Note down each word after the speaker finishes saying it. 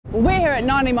We're here at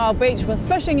 90 Mile Beach with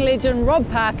fishing legend Rob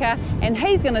Parker, and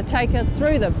he's going to take us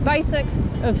through the basics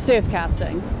of surf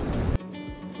casting.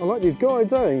 I like these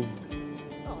guides, eh?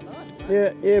 Oh,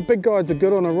 nice. Yeah, big guides are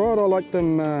good on a rod. I like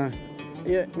them, when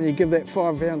you give that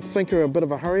 5-ounce sinker a bit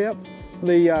of a hurry up.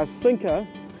 The sinker,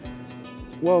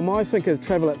 well, my sinkers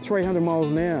travel at 300 miles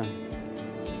an hour.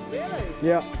 Really?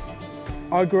 Yeah.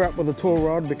 I grew up with a tall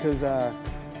rod because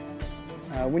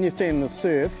when you stand in the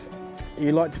surf,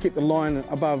 you like to keep the line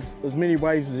above as many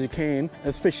waves as you can,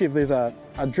 especially if there's a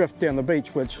drift down the beach,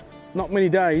 which not many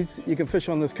days you can fish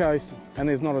on this coast and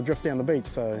there's not a drift down the beach,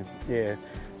 so yeah.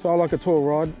 So I like a tall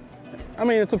rod. I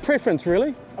mean, it's a preference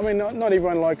really. I mean, not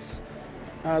everyone likes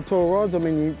tall rods. I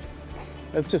mean,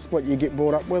 it's just what you get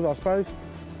brought up with, I suppose.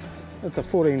 It's a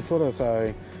 14 footer,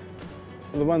 so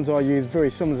the ones I use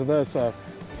very similar to this are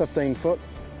 15 foot.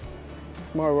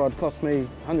 My rod cost me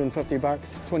 150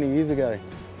 bucks 20 years ago.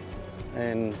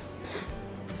 And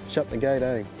shut the gate,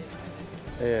 eh?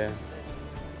 Yeah.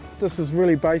 This is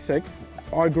really basic.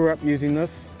 I grew up using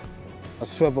this, a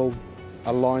swivel,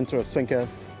 a line to a sinker,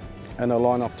 and a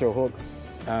line up to a hook.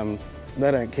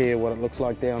 They don't care what it looks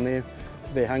like down there.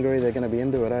 If they're hungry, they're going to be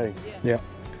into it, eh?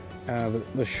 Yeah.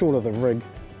 The shorter the rig,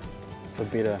 the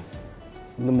better.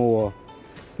 The more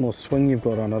swing you've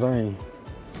got on it, eh?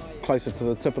 Closer to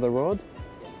the tip of the rod.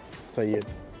 So you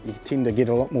tend to get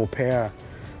a lot more power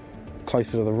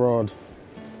closer to the rod.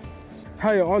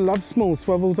 Hey, I love small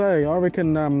swivels, eh? I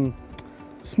reckon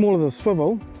smaller the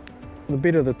swivel, the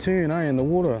better the turn, eh, in the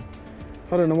water.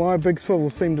 I don't know why big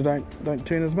swivels seem to don't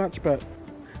turn as much, but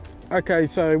okay.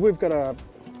 So we've got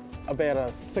about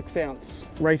a 6-ounce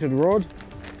rated rod.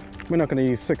 We're not going to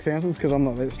use 6 ounces because I'm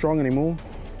not that strong anymore.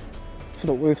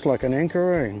 So it works like an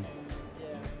anchor, eh?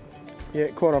 Yeah,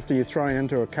 quite often you throw it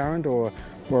into a current or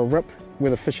a rip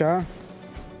where the fish are.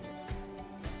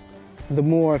 The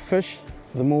more I fish,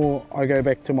 the more I go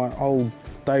back to my old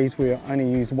days where I only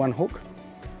use one hook.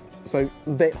 So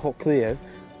that hook there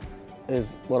is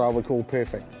what I would call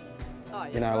perfect. Oh,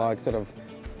 yeah. You know, like sort of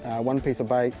one piece of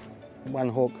bait, one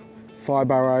hook, 5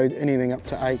 burrows, anything up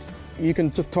to 8. You can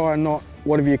just tie a knot,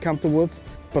 whatever you're comfortable with,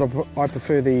 but I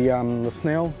prefer the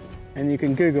snell, and you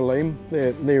can Google them,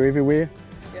 they're everywhere.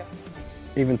 Yep.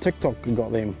 Even TikTok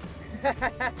got them.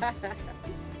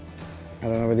 I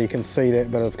don't know whether you can see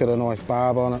that, but it's got a nice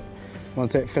barb on it.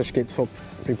 Once that fish gets hooked,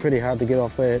 it'll be pretty hard to get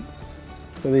off that.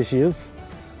 So there she is.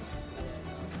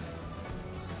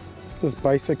 Just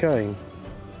basic, eh?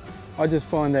 I just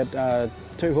find that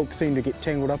 2 hooks seem to get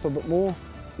tangled up a bit more.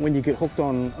 When you get hooked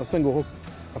on a single hook,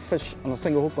 a fish on a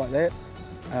single hook like that,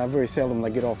 very seldom they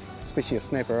get off, especially a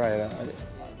snapper, eh?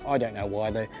 I don't know why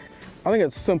I think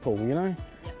it's simple, you know?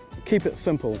 Keep it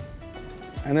simple.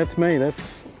 And that's me,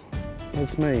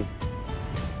 that's me.